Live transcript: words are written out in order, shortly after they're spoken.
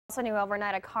Also new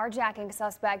overnight, a carjacking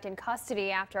suspect in custody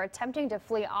after attempting to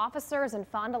flee officers in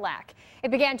Fond du Lac.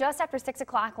 It began just after 6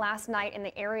 o'clock last night in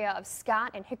the area of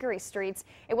Scott and Hickory Streets.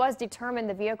 It was determined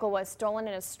the vehicle was stolen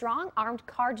in a strong armed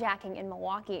carjacking in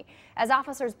Milwaukee. As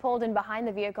officers pulled in behind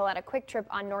the vehicle at a quick trip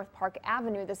on North Park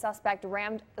Avenue, the suspect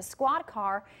rammed the squad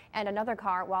car and another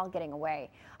car while getting away.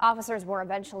 Officers were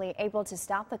eventually able to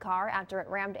stop the car after it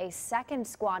rammed a second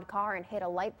squad car and hit a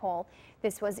light pole.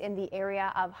 This was in the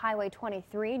area of Highway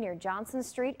 23 near Johnson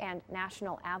Street and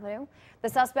National Avenue. The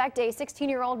suspect, a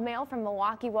 16-year-old male from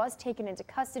Milwaukee, was taken into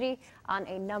custody on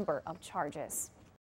a number of charges.